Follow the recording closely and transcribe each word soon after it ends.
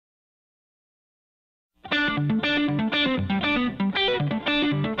Farescape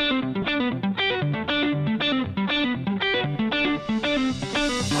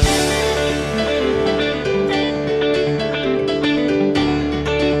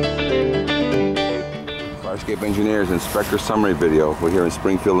Engineers Inspector Summary video. We're here in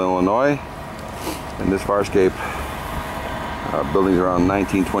Springfield, Illinois, and this Farescape building's around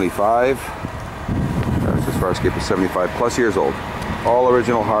 1925. This Farescape is 75 plus years old. All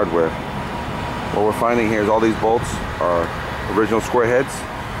original hardware. What we're finding here is all these bolts are original square heads.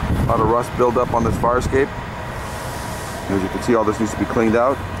 A lot of rust build up on this Farescape. As you can see, all this needs to be cleaned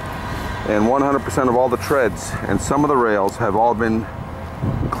out. And 100% of all the treads and some of the rails have all been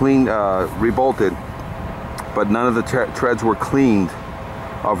cleaned, rebolted, but none of the treads were cleaned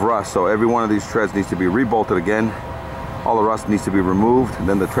of rust. So every one of these treads needs to be rebolted again. All the rust needs to be removed, and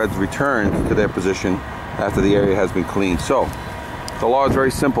then the treads returned to their position after the area has been cleaned. So the law is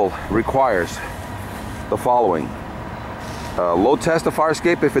very simple. It requires the following. Load test a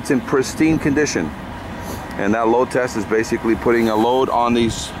Farescape if it's in pristine condition. And that load test is basically putting a load on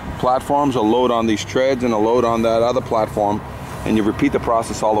these platforms, a load on these treads, and a load on that other platform, and you repeat the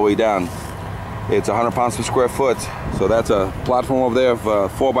process all the way down. It's 100 pounds per square foot, so that's a platform over there of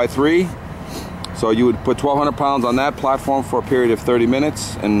 4x3. So you would put 1,200 pounds on that platform for a period of 30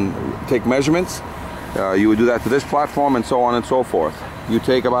 minutes and take measurements. You would do that to this platform, and so on and so forth. You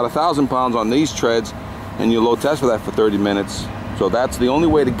take about 1,000 pounds on these treads and you load test for that for 30 minutes. So that's the only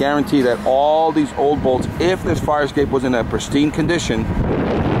way to guarantee that all these old bolts, if this Farescape was in a pristine condition,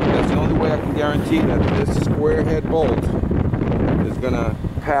 that's the only way I can guarantee that this square head bolt is gonna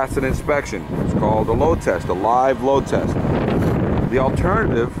pass an inspection. It's called a load test, a live load test. The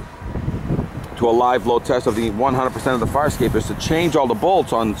alternative to a live load test of the 100% of the Farescape is to change all the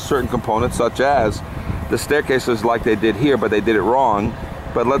bolts on certain components, such as the staircases, like they did here, but they did it wrong.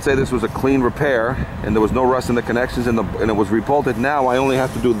 But let's say this was a clean repair and there was no rust in the connections and it was rebolted. Now I only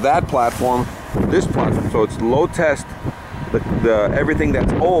have to do that platform, this platform. So it's load test everything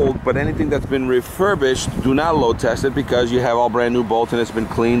that's old, but anything that's been refurbished, do not load test it, because you have all brand new bolts and it's been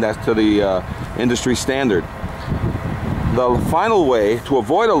cleaned. That's to the industry standard. The final way to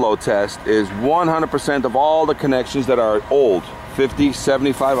avoid a load test is 100% of all the connections that are old, 50,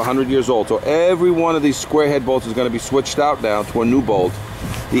 75, 100 years old. So every one of these square head bolts is going to be switched out now to a new bolt.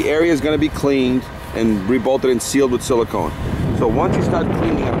 The area is going to be cleaned and rebolted and sealed with silicone. So once you start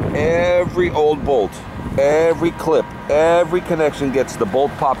cleaning up every old bolt, every clip, every connection gets the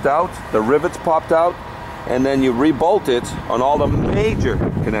bolt popped out, the rivets popped out, and then you rebolt it on all the major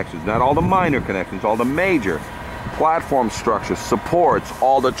connections, not all the minor connections, all the major platform structures, supports,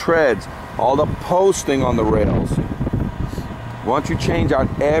 all the treads, all the posting on the rails. Once you change out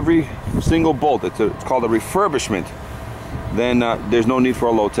every single bolt, it's called a refurbishment, then there's no need for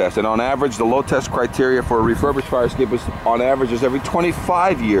a load test. And on average, the load test criteria for a refurbished Farescape is, on average, is every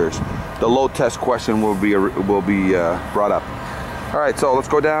 25 years the load test question will be brought up. All right, so let's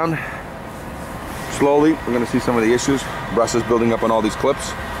go down slowly. We're going to see some of the issues. Rust is building up on all these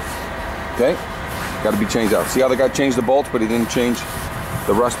clips. Okay, got to be changed out. See how the guy changed the bolts, but he didn't change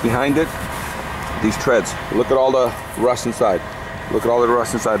the rust behind it? These treads, look at all the rust inside. Look at all the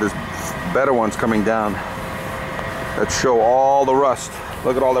rust inside. There's better ones coming down that show all the rust.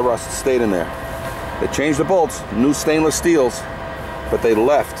 Look at all the rust stayed in there. They changed the bolts, new stainless steels, but they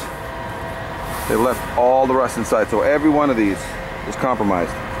left all the rust inside. So every one of these is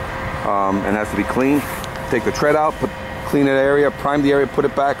compromised and has to be cleaned. Take the tread out, clean that area, prime the area, put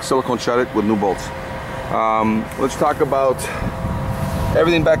it back, silicone shut it with new bolts. Let's talk about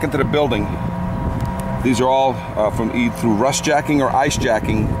everything back into the building. These are all from either through rust jacking or ice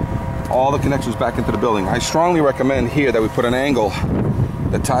jacking, all the connections back into the building. I strongly recommend here that we put an angle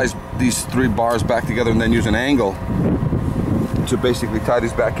that ties these three bars back together, and then use an angle to basically tie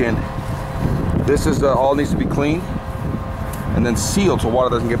these back in. This is all needs to be cleaned and then sealed so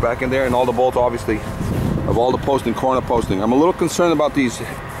water doesn't get back in there, and all the bolts, obviously, of all the posting, corner posting. I'm a little concerned about these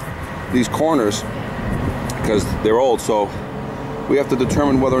corners because they're old, so we have to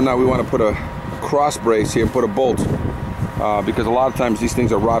determine whether or not we want to put a cross brace here and put a bolt, because a lot of times these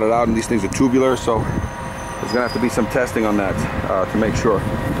things are rotted out and these things are tubular, so there's gonna have to be some testing on that to make sure.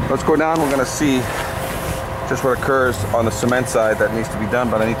 Let's go down. We're gonna see just what occurs on the cement side that needs to be done,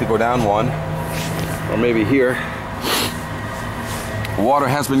 but I need to go down one, or maybe here. Water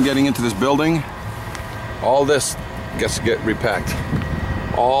has been getting into this building. All this gets to get repacked.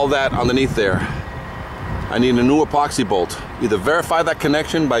 All that underneath there. I need a new epoxy bolt. Either verify that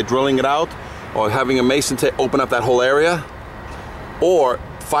connection by drilling it out, or having a mason open up that whole area, or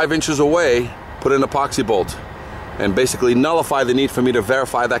 5 inches away, put an epoxy bolt and basically nullify the need for me to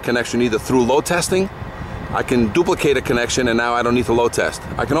verify that connection either through load testing I can duplicate a connection, and now I don't need to load test.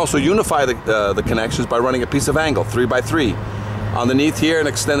 I can also unify the connections by running a piece of angle, 3x3. Underneath here and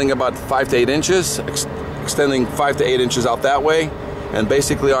extending about 5 to 8 inches, extending 5 to 8 inches out that way. And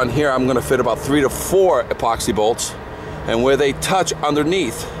basically on here, I'm gonna fit about 3 to 4 epoxy bolts. And where they touch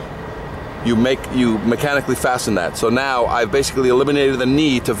underneath, you mechanically fasten that. So now I've basically eliminated the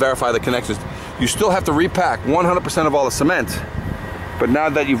need to verify the connections. You still have to repack 100% of all the cement, but now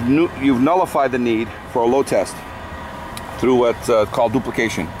that you've nullified the need for a load test through what's called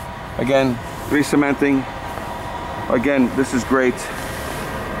duplication. Again, re-cementing. Again, this is great.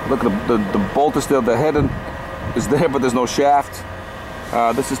 Look, the bolt is still, the head is there, but there's no shaft.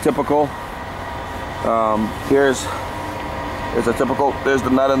 This is typical. Here's a typical, there's the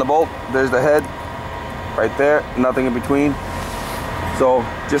nut and the bolt, there's the head, right there, nothing in between. So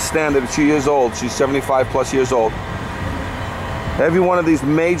just standard, she is old, she's 75 plus years old. Every one of these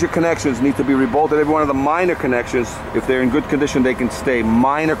major connections need to be rebolted. Every one of the minor connections, if they're in good condition, they can stay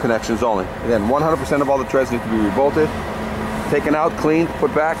minor connections only. Again, 100% of all the threads need to be rebolted, taken out, cleaned,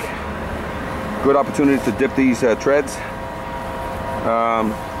 put back. Good opportunity to dip these threads.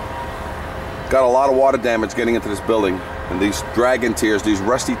 Got a lot of water damage getting into this building, and these dragon tears, these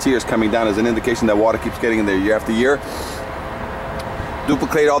rusty tears coming down is an indication that water keeps getting in there year after year.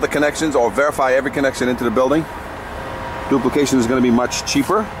 Duplicate all the connections or verify every connection into the building. Duplication is going to be much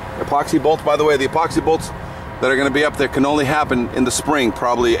cheaper. Epoxy bolts, by the way, the epoxy bolts that are going to be up there can only happen in the spring,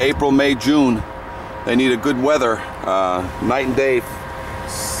 probably April, May, June. They need a good weather, night and day,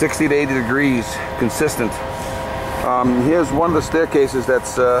 60 to 80 degrees, consistent. Here's one of the staircases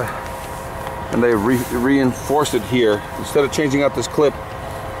that's, and they reinforced it here. Instead of changing out this clip,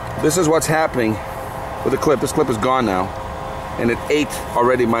 this is what's happening with the clip. This clip is gone now, and it ate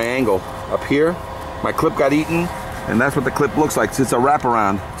already my angle up here. My clip got eaten. And that's what the clip looks like. It's a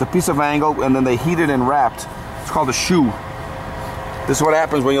wraparound. It's a piece of angle, and then they heat it and wrapped. It's called a shoe. This is what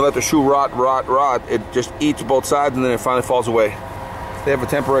happens when you let the shoe rot. It just eats both sides, and then it finally falls away. They have a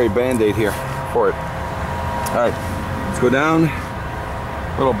temporary band-aid here for it. All right, let's go down.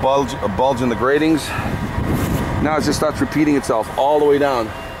 A little bulge, a bulge in the gratings. Now it just starts repeating itself all the way down.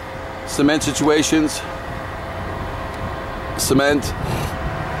 Cement situations. Cement.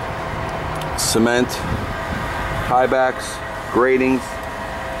 High backs, gratings,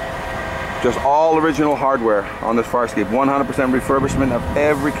 just all original hardware on this Farscape. 100% refurbishment of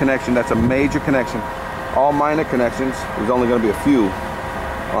every connection. That's a major connection. All minor connections, there's only going to be a few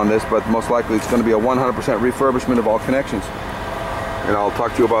on this, but most likely it's going to be a 100% refurbishment of all connections. And I'll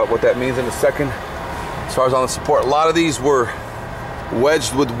talk to you about what that means in a second. As far as on the support, a lot of these were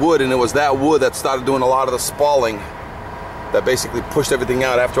wedged with wood, and it was that wood that started doing a lot of the spalling that basically pushed everything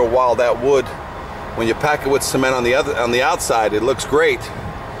out. After a while, that wood, when you pack it with cement on the outside, it looks great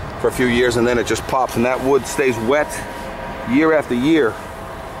for a few years, and then it just pops, and that wood stays wet year after year.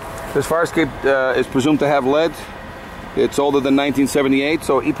 This Farscape is presumed to have lead. It's older than 1978,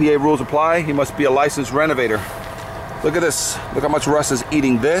 so EPA rules apply. He must be a licensed renovator. Look at this. Look how much rust is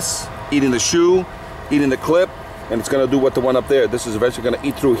eating this, eating the shoe, eating the clip, and it's going to do what the one up there. This is eventually going to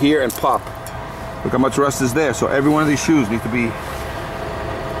eat through here and pop. Look how much rust is there. So every one of these shoes need to be,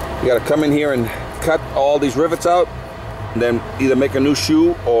 you got to come in here and cut all these rivets out, and then either make a new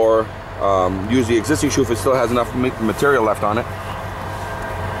shoe or use the existing shoe if it still has enough material left on it.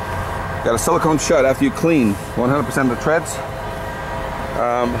 Got a silicone shut after you clean 100% of the treads.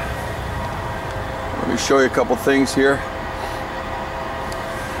 Let me show you a couple things here.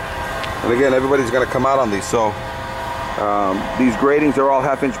 And again, everybody's going to come out on these. So these gratings are all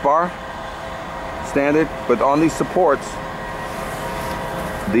 1/2-inch bar, standard, but on these supports,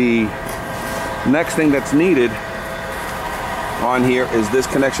 the next thing that's needed on here is this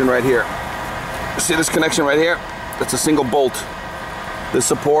connection right here. See this connection right here? That's a single bolt. This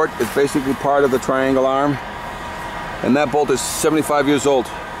support is basically part of the triangle arm, and that bolt is 75 years old.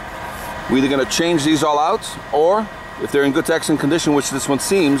 We're either going to change these all out, or if they're in good excellent condition, which this one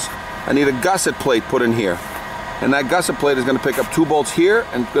seems, I need a gusset plate put in here. And that gusset plate is going to pick up 2 bolts here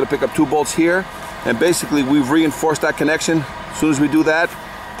and going to pick up 2 bolts here. And basically we've reinforced that connection. As soon as we do that,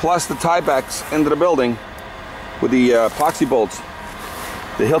 plus the tie backs into the building with the epoxy bolts,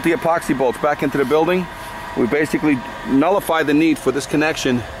 the Hilti epoxy bolts back into the building, we basically nullify the need for this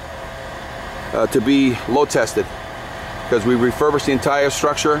connection to be load tested, because we refurbished the entire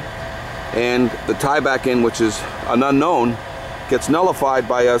structure, and the tie back in, which is an unknown, gets nullified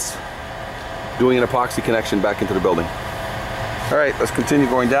by us doing an epoxy connection back into the building. All right, let's continue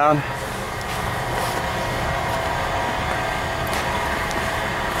going down.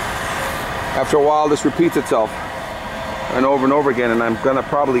 After a while, this repeats itself and over again, and I'm gonna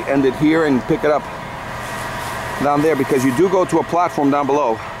probably end it here and pick it up down there, because you do go to a platform down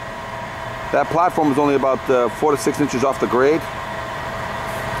below. That platform is only about 4 to 6 inches off the grade.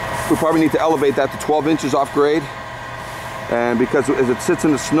 We probably need to elevate that to 12 inches off grade. And because as it sits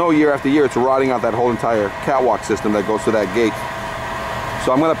in the snow year after year, it's rotting out that whole entire catwalk system that goes to that gate.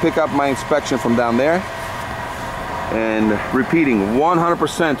 So I'm gonna pick up my inspection from down there. And repeating,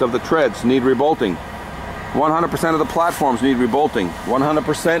 100% of the treads need rebolting. 100% of the platforms need rebolting.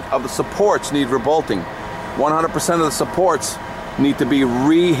 100% of the supports need rebolting. 100% of the supports need to be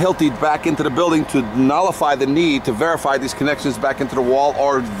re-hilted back into the building to nullify the need to verify these connections back into the wall,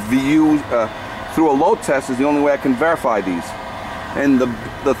 or view through a load test is the only way I can verify these. And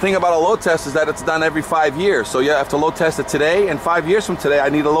the thing about a load test is that it's done every 5 years. So you have to load test it today, and 5 years from today I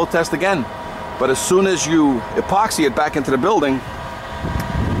need a load test again. But as soon as you epoxy it back into the building,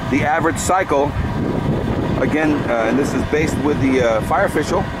 the average cycle, again, and this is based with the fire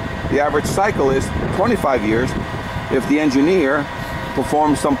official, the average cycle is 25 years if the engineer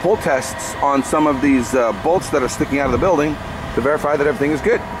performs some pull tests on some of these bolts that are sticking out of the building to verify that everything is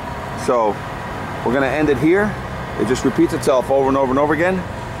good. So we're going to end it here. It just repeats itself over and over and over again,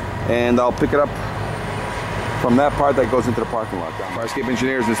 and I'll pick it up from that part that goes into the parking lot. Fire escape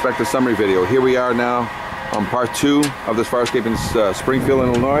engineers inspector summary video. Here we are now on part 2 of this fire escape in Springfield,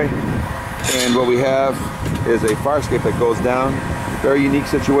 Illinois. And what we have is a fire escape that goes down. Very unique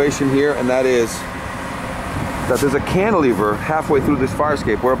situation here, and that is that there's a cantilever halfway through this fire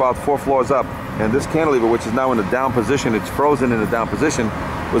escape. We're about 4 floors up, and this cantilever, which is now in a down position, it's frozen in a down position,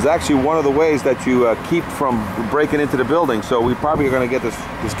 was actually one of the ways that you keep from breaking into the building. So we probably are going to get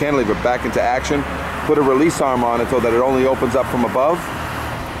this cantilever back into action, put a release arm on it so that it only opens up from above,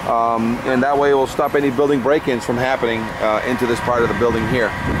 and that way it will stop any building break-ins from happening into this part of the building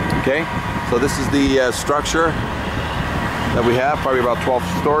here. Okay, so this is the structure that we have, probably about 12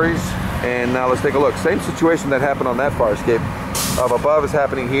 stories. And now let's take a look. Same situation that happened on that fire escape. Up above is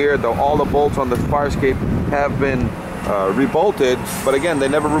happening here. All the bolts on the fire escape have been rebolted, but again, they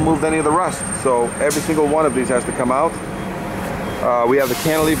never removed any of the rust. So every single one of these has to come out. We have the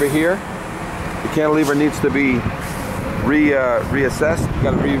cantilever here. The cantilever needs to be reassessed. You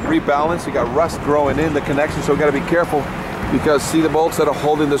got to rebalance. You got rust growing in the connection, so we got to be careful, because see the bolts that are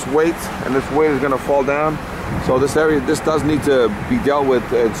holding this weight, and this weight is going to fall down. So this area, this does need to be dealt with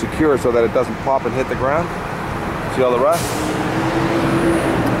and secure so that it doesn't pop and hit the ground. See all the rust?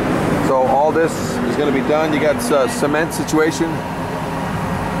 So all this is going to be done. You got cement situation.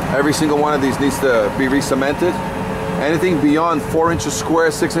 Every single one of these needs to be re-cemented. Anything beyond 4 inches square,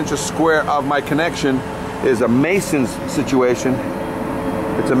 6 inches square of my connection is a mason's situation.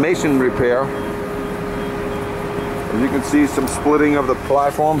 It's a mason repair. As you can see, some splitting of the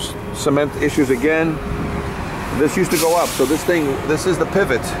platforms, cement issues again. This used to go up, so this is the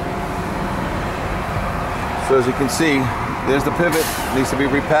pivot. So as you can see, there's the pivot, it needs to be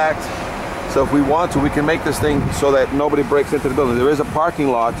repacked. So if we want to, we can make this thing so that nobody breaks into the building. There is a parking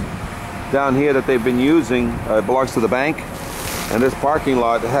lot down here that they've been using. It belongs to the bank, and this parking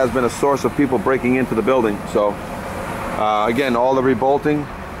lot has been a source of people breaking into the building. So again, all the rebolting,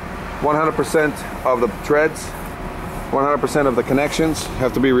 100% of the treads, 100% of the connections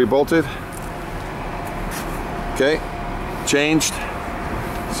have to be rebolted. Okay, changed.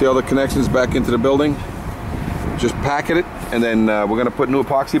 See all the connections back into the building. Just packet it, and then we're going to put new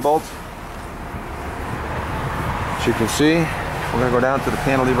epoxy bolts. As you can see, we're going to go down to the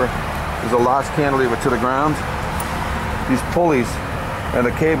cantilever. There's a lost cantilever to the ground. These pulleys and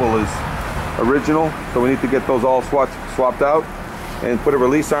the cable is original, so we need to get those all swapped out and put a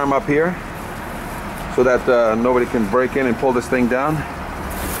release arm up here so that nobody can break in and pull this thing down.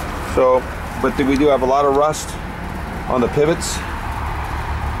 So, but we do have a lot of rust on the pivots.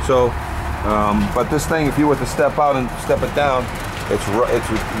 So, but this thing, if you were to step out and step it down, it's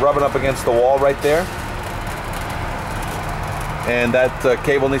rubbing up against the wall right there. And that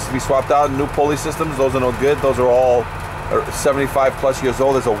cable needs to be swapped out. New pulley systems, those are no good. Those are all 75 plus years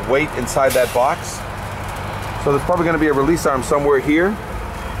old. There's a weight inside that box. So there's probably going to be a release arm somewhere here.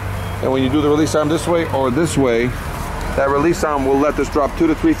 And when you do the release arm this way or this way, that release arm will let this drop 2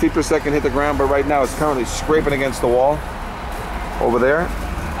 to 3 feet per second, hit the ground, but right now it's currently scraping against the wall over there.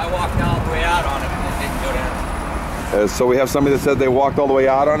 I walked all the way out on it and it didn't go down. So we have somebody that said they walked all the way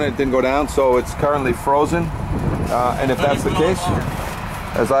out on it, it didn't go down, so it's currently frozen. And if that's the case,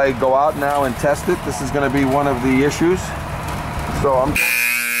 as I go out now and test it, this is going to be one of the issues. So I'm...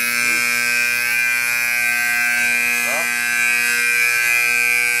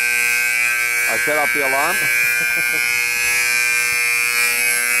 I set off the alarm.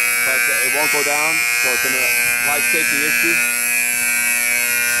 But it won't go down, so it's a life safety issue.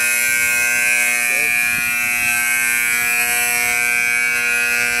 Okay.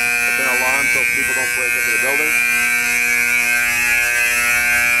 won't break into the building.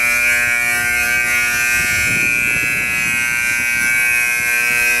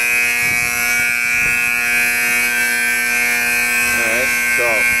 Alright, so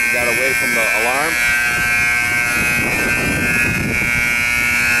we got away from the alarm.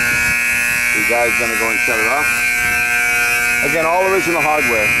 You guys gonna go and shut it off. Again, all original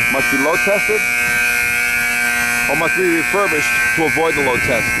hardware must be load tested or must be refurbished to avoid the load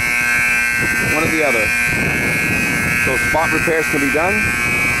test. One or the other. So spot repairs can be done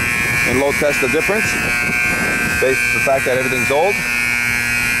and load test the difference based on the fact that everything's old,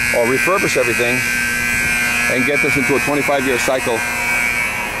 or refurbish everything and get this into a 25-year cycle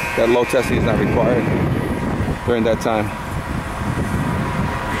that load testing is not required during that time.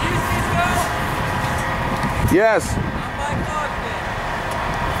 Yes.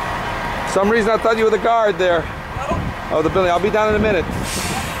 Some reason I thought you were the guard there. Oh, the building. I'll be down in a minute.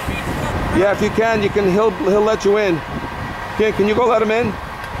 Yeah, if you can, he'll let you in. Can you go let him in?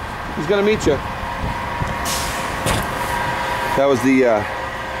 He's gonna meet you. That was the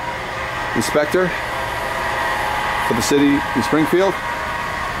inspector for the city in Springfield.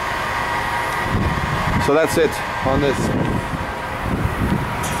 So that's it on this.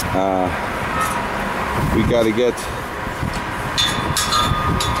 We gotta get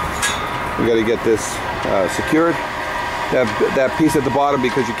this secured. That piece at the bottom,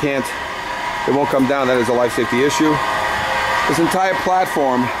 because it won't come down. That is a life safety issue. This entire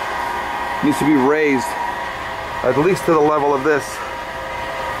platform needs to be raised at least to the level of this,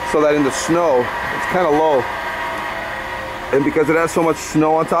 so that in the snow, it's kind of low. And because it has so much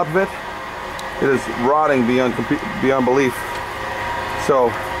snow on top of it, it is rotting beyond belief.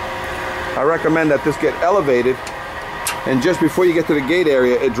 So I recommend that this get elevated, and just before you get to the gate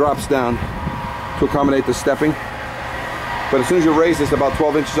area, it drops down to accommodate the stepping. But as soon as you raise this about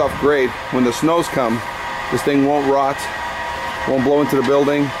 12 inches off grade, when the snows come, this thing won't rot, won't blow into the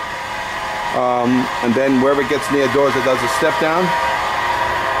building. And then wherever it gets near doors, it does a step down.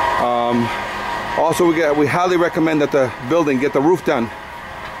 Also, we highly recommend that the building get the roof done.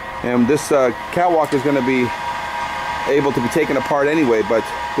 And this catwalk is going to be able to be taken apart anyway, but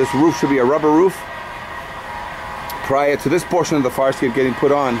this roof should be a rubber roof prior to this portion of the fire escape getting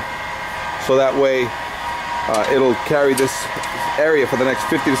put on, so that way it'll carry this area for the next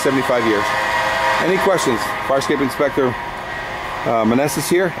 50 to 75 years. Any questions? Fire escape inspector Manessas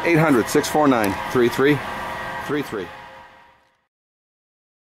here, 800-649-3333.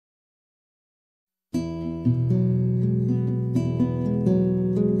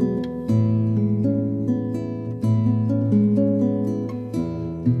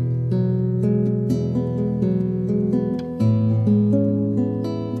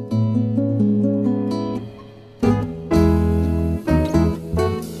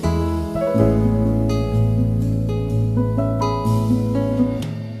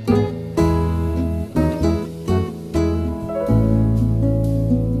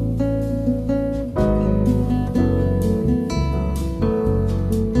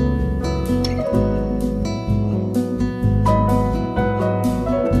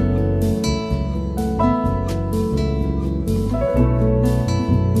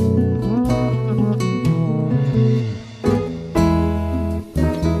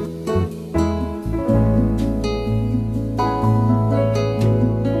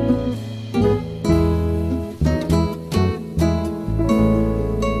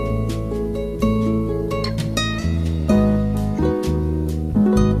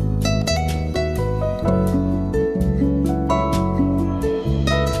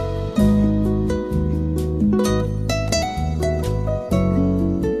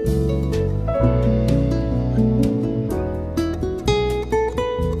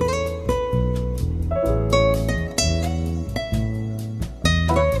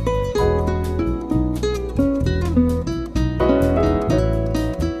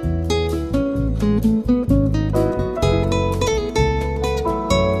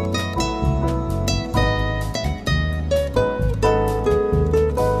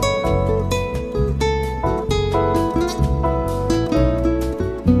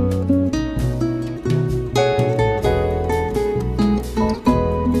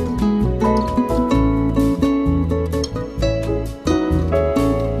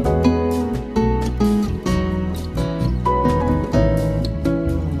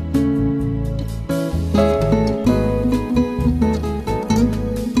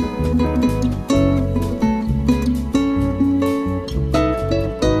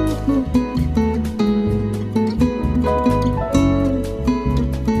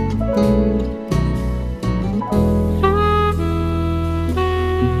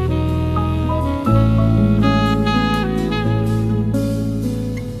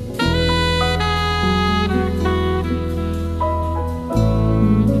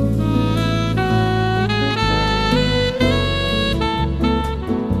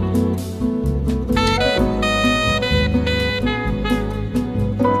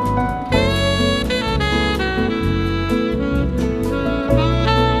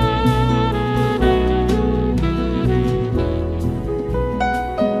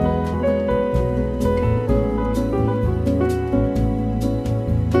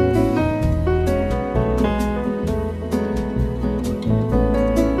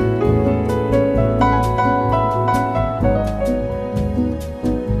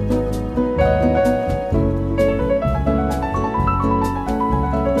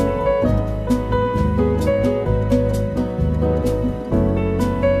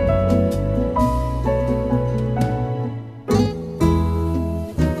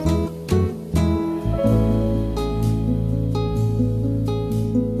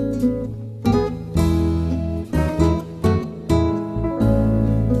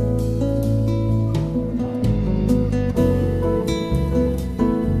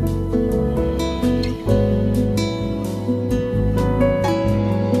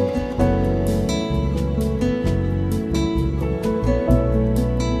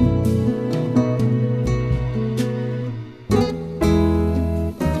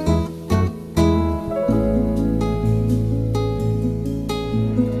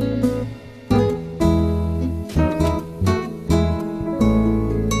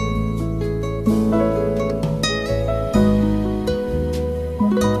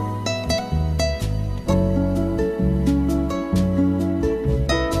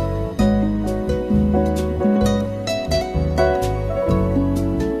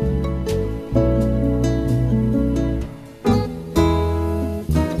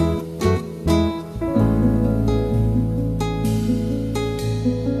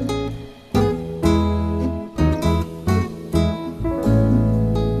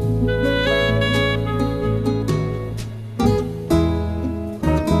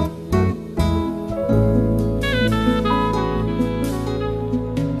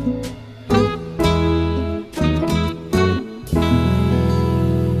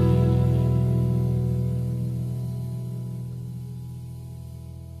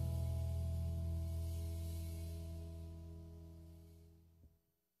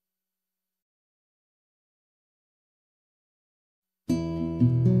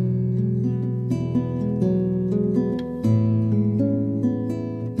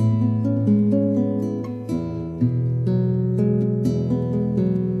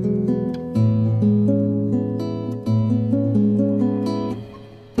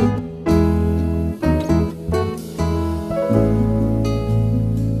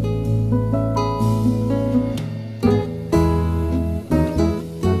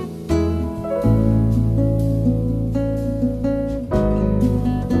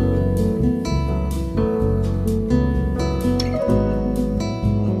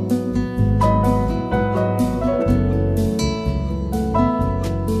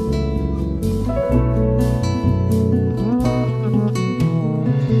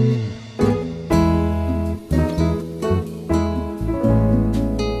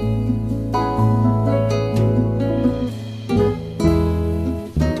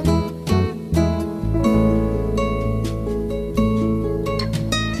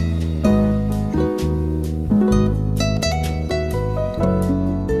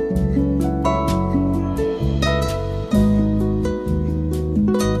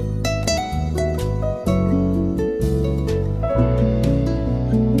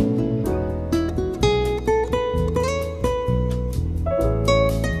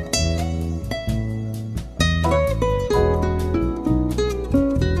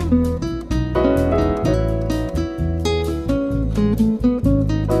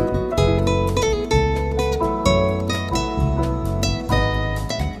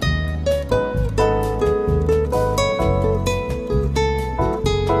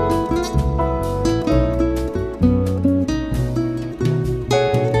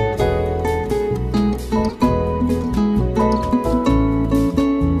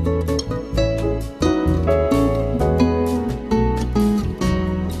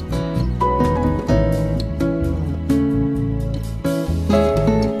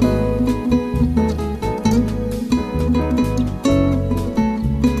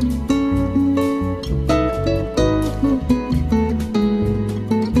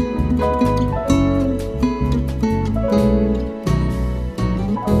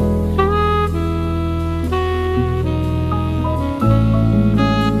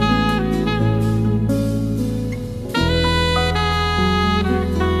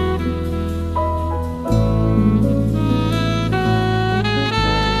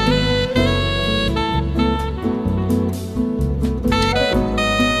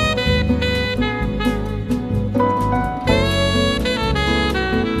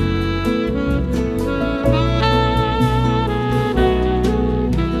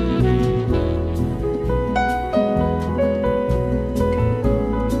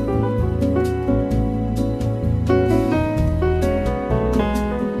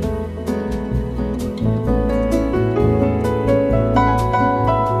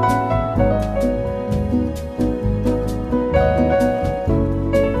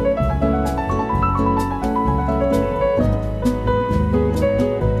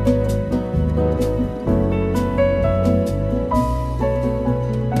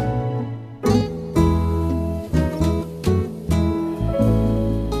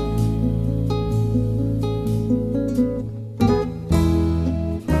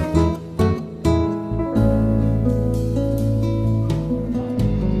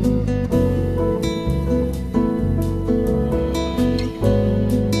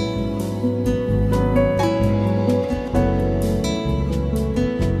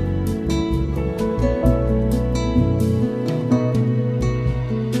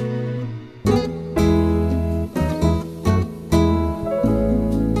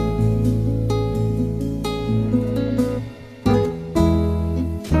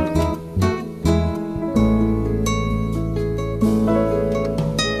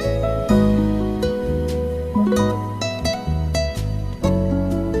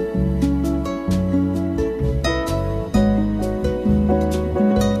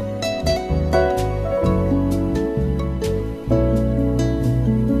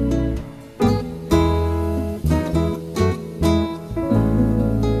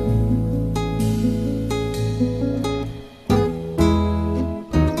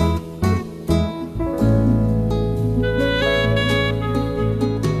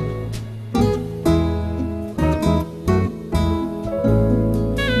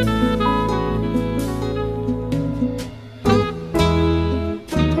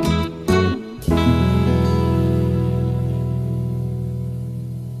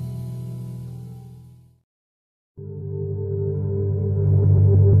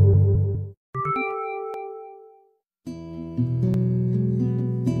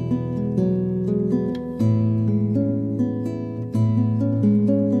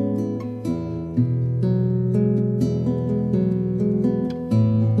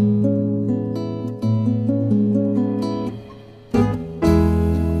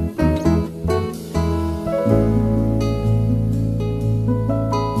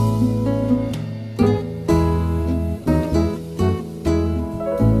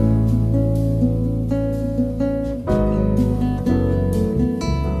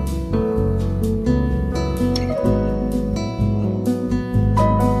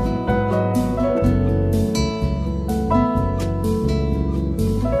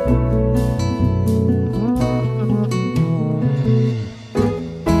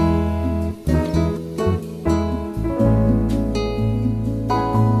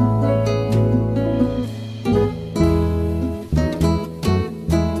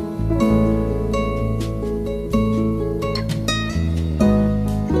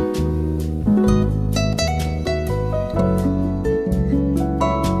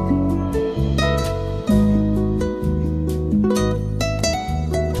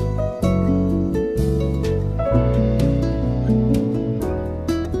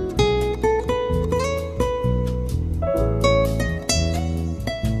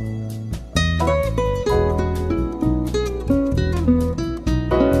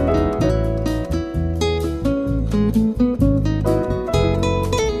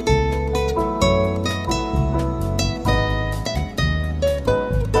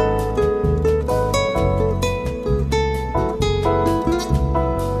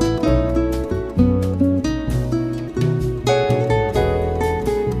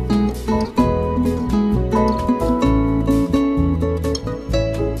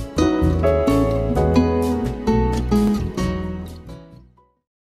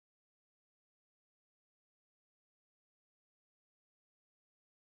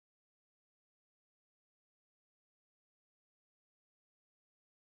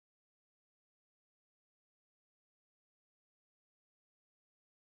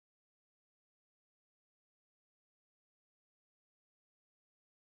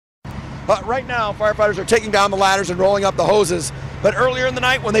 But right now, firefighters are taking down the ladders and rolling up the hoses. But earlier in the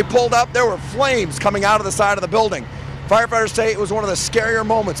night, when they pulled up, there were flames coming out of the side of the building. Firefighters say it was one of the scarier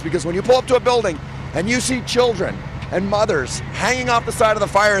moments, because when you pull up to a building and you see children and mothers hanging off the side of the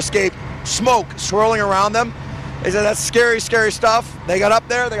fire escape, smoke swirling around them, they said that's scary, scary stuff. They got up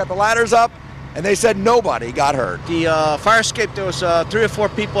there, they got the ladders up, and they said nobody got hurt. The fire escape, there was 3 or 4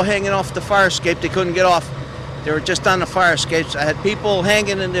 people hanging off the fire escape. They couldn't get off. They were just on the fire escapes. I had people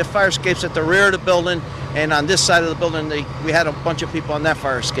hanging in the fire escapes at the rear of the building, and on this side of the building, we had a bunch of people on that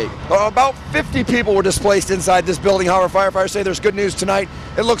fire escape. About 50 people were displaced inside this building. However, firefighters say there's good news tonight.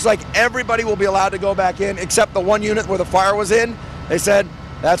 It looks like everybody will be allowed to go back in, except the one unit where the fire was in. They said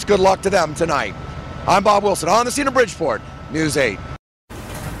that's good luck to them tonight. I'm Bob Wilson, on the scene of Bridgeport, News 8.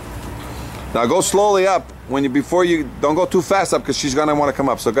 Now go slowly up before you don't go too fast up, because she's gonna want to come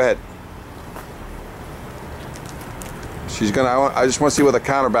up. So go ahead. I just want to see where the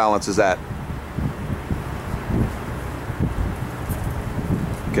counterbalance is at.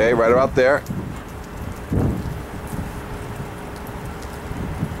 Okay, right about there.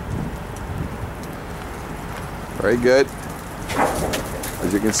 Very good.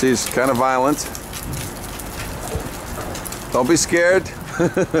 As you can see, it's kind of violent. Don't be scared.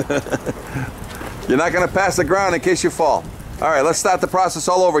 You're not going to pass the ground in case you fall. All right, let's start the process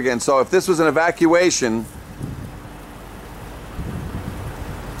all over again. So if this was an evacuation,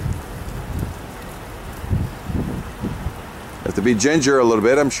 have to be ginger a little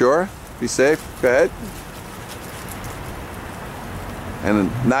bit, I'm sure. Be safe. Go ahead.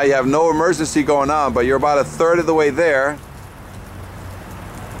 And now you have no emergency going on, but you're about a third of the way there.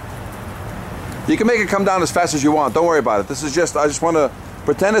 You can make it come down as fast as you want. Don't worry about it. This is just, I just want to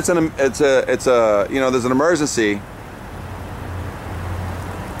pretend there's an emergency.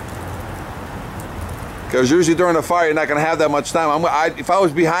 Because usually during a fire, you're not going to have that much time. If I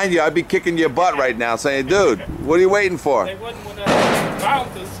was behind you, I'd be kicking your butt right now, saying, dude, what are you waiting for? They wouldn't want to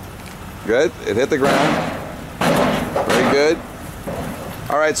bounce us. Good. It hit the ground. Very good.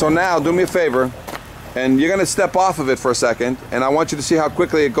 All right, so now do me a favor, and you're going to step off of it for a second, and I want you to see how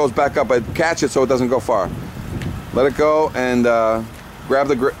quickly it goes back up. But catch it so it doesn't go far. Let it go and grab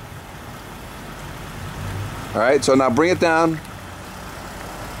the grip. All right, so now bring it down.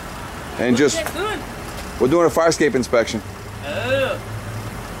 And just... We're doing a fire escape inspection. Oh.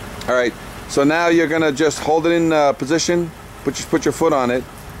 All right, so now you're gonna just hold it in position, put your foot on it.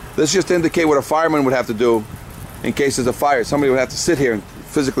 This is just to indicate what a fireman would have to do in case there's a fire. Somebody would have to sit here and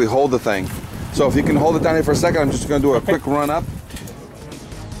physically hold the thing. So if you can hold it down here for a second, I'm just gonna do a quick run up.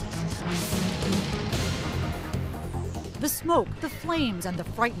 The smoke, the flames, and the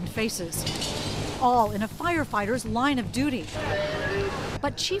frightened faces. All in a firefighter's line of duty.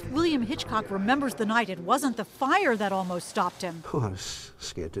 But Chief William Hitchcock remembers the night it wasn't the fire that almost stopped him. Oh, I was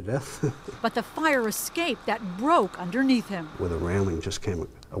scared to death. But the fire escape that broke underneath him. Where the railing just came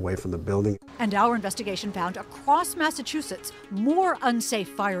away from the building. And our investigation found across Massachusetts more unsafe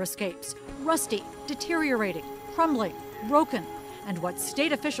fire escapes. Rusty, deteriorating, crumbling, broken. And what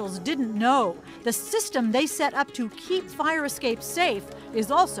state officials didn't know, the system they set up to keep fire escapes safe is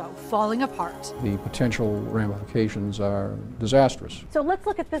also falling apart. The potential ramifications are disastrous. So let's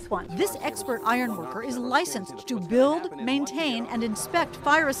look at this one. This expert ironworker is licensed to build, maintain, and inspect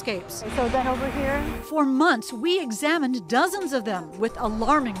fire escapes. So then over here? For months, we examined dozens of them with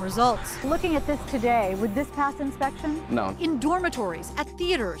alarming results. Looking at this today, would this pass inspection? No. In dormitories, at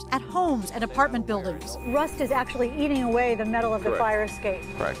theaters, at homes, and apartment buildings. Rust is actually eating away the metal of the fire escape.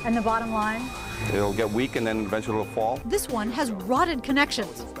 Correct. And the bottom line? It'll get weak and then eventually it'll fall. This one has rotted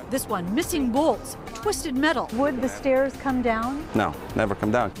connections. This one missing bolts, twisted metal. Would the stairs come down? No, never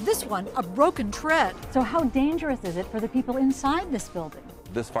come down. This one, a broken tread. So how dangerous is it for the people inside this building?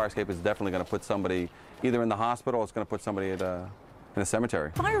 This fire escape is definitely going to put somebody either in the hospital or it's going to put somebody in a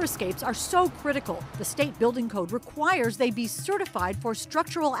cemetery. Fire escapes are so critical. The state building code requires they be certified for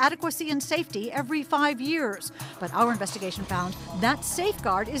structural adequacy and safety every 5 years. But our investigation found that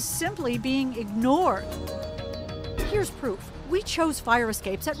safeguard is simply being ignored. Here's proof. We chose fire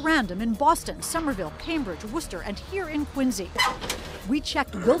escapes at random in Boston, Somerville, Cambridge, Worcester, and here in Quincy. We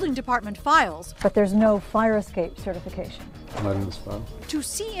checked building department files. But there's no fire escape certification. Not in this file. To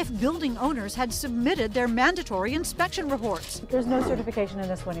see if building owners had submitted their mandatory inspection reports. There's no certification in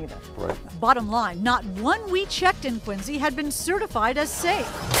this one either. Right. Bottom line, not one we checked in Quincy had been certified as safe.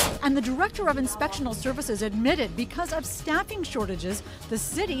 And the Director of Inspectional Services admitted because of staffing shortages, the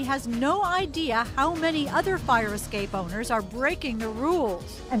city has no idea how many other fire escape owners are breaking the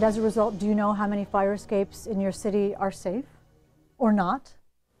rules. And as a result, do you know how many fire escapes in your city are safe or not?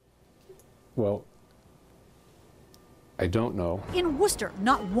 Well, I don't know. In Worcester,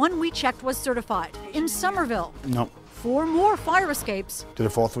 not one we checked was certified. In Somerville, No. 4 more fire escapes. Did it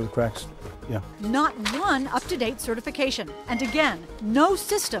fall through the cracks? Yeah. Not one up-to-date certification. And again, no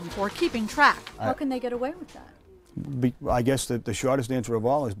system for keeping track. How can they get away with that? I guess the shortest answer of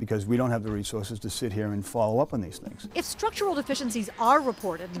all is because we don't have the resources to sit here and follow up on these things. If structural deficiencies are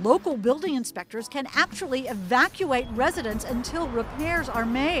reported, local building inspectors can actually evacuate residents until repairs are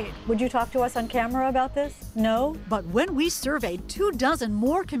made. Would you talk to us on camera about this? No? But when we surveyed 24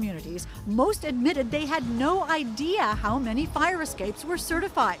 more communities, most admitted they had no idea how many fire escapes were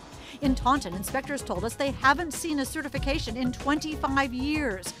certified. In Taunton, inspectors told us they haven't seen a certification in 25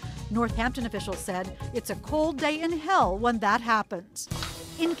 years. Northampton officials said it's a cold day in hell when that happens.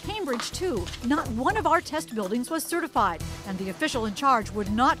 In Cambridge, too, not one of our test buildings was certified, and the official in charge would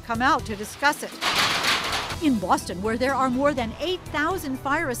not come out to discuss it. In Boston, where there are more than 8,000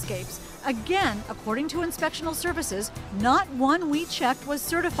 fire escapes, again, according to inspectional services, not one we checked was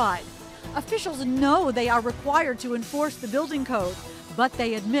certified. Officials know they are required to enforce the building code, but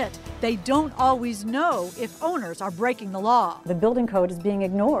they admit they don't always know if owners are breaking the law. The building code is being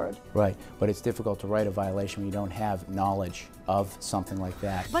ignored. Right, but it's difficult to write a violation when you don't have knowledge of something like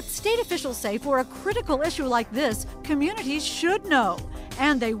that. But state officials say for a critical issue like this, communities should know.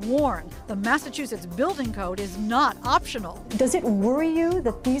 And they warn the Massachusetts building code is not optional. Does it worry you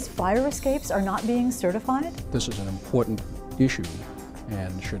that these fire escapes are not being certified? This is an important issue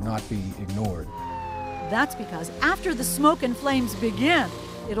and should not be ignored. That's because after the smoke and flames begin,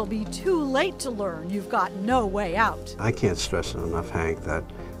 it'll be too late to learn you've got no way out. I can't stress it enough, Hank, that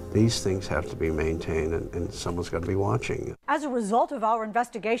these things have to be maintained and someone's got to be watching. As a result of our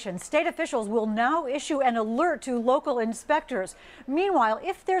investigation, state officials will now issue an alert to local inspectors. Meanwhile,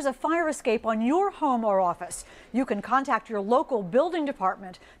 if there's a fire escape on your home or office, you can contact your local building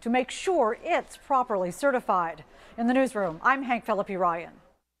department to make sure it's properly certified. In the newsroom, I'm Hank Philippi Ryan.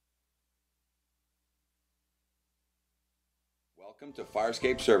 Welcome to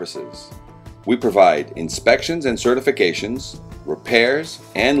Firescape Services. We provide inspections and certifications, repairs,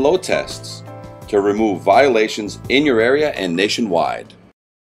 and load tests to remove violations in your area and nationwide.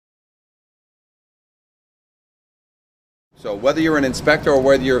 So whether you're an inspector or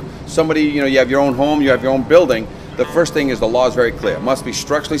whether you're somebody, you have your own home, you have your own building, the first thing is the law is very clear. It must be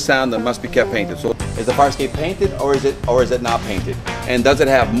structurally sound and must be kept painted. So is the fire escape painted or is it not painted? And does it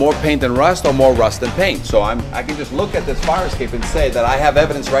have more paint than rust or more rust than paint? So I can just look at this fire escape and say that I have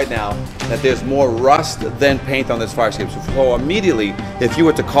evidence right now that there's more rust than paint on this fire escape. So immediately, if you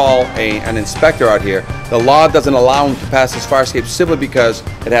were to call an inspector out here, the law doesn't allow him to pass this fire escape simply because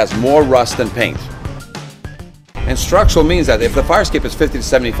it has more rust than paint. And structural means that if the fire escape is 50 to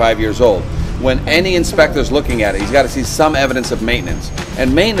 75 years old, when any inspector is looking at it, he's got to see some evidence of maintenance.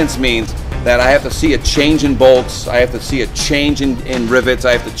 And maintenance means that I have to see a change in bolts, I have to see a change in rivets,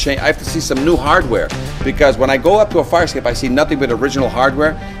 I have to see some new hardware. Because when I go up to a fire escape, I see nothing but original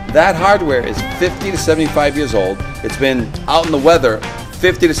hardware. That hardware is 50 to 75 years old. It's been out in the weather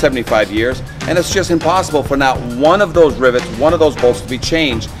 50 to 75 years, and it's just impossible for not one of those rivets, one of those bolts to be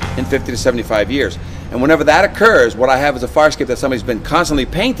changed in 50 to 75 years. And whenever that occurs, what I have is a fire escape that somebody's been constantly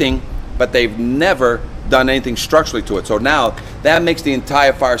painting, but they've never done anything structurally to it. So now that makes the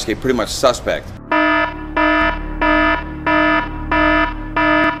entire fire escape pretty much suspect.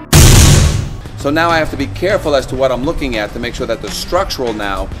 So now I have to be careful as to what I'm looking at to make sure that the structural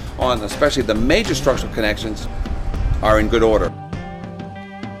now, on especially the major structural connections, are in good order.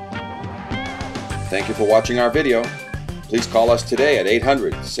 Thank you for watching our video. Please call us today at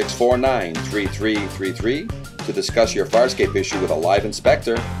 800-649-3333 to discuss your fire escape issue with a live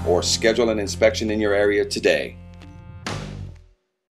inspector or schedule an inspection in your area today.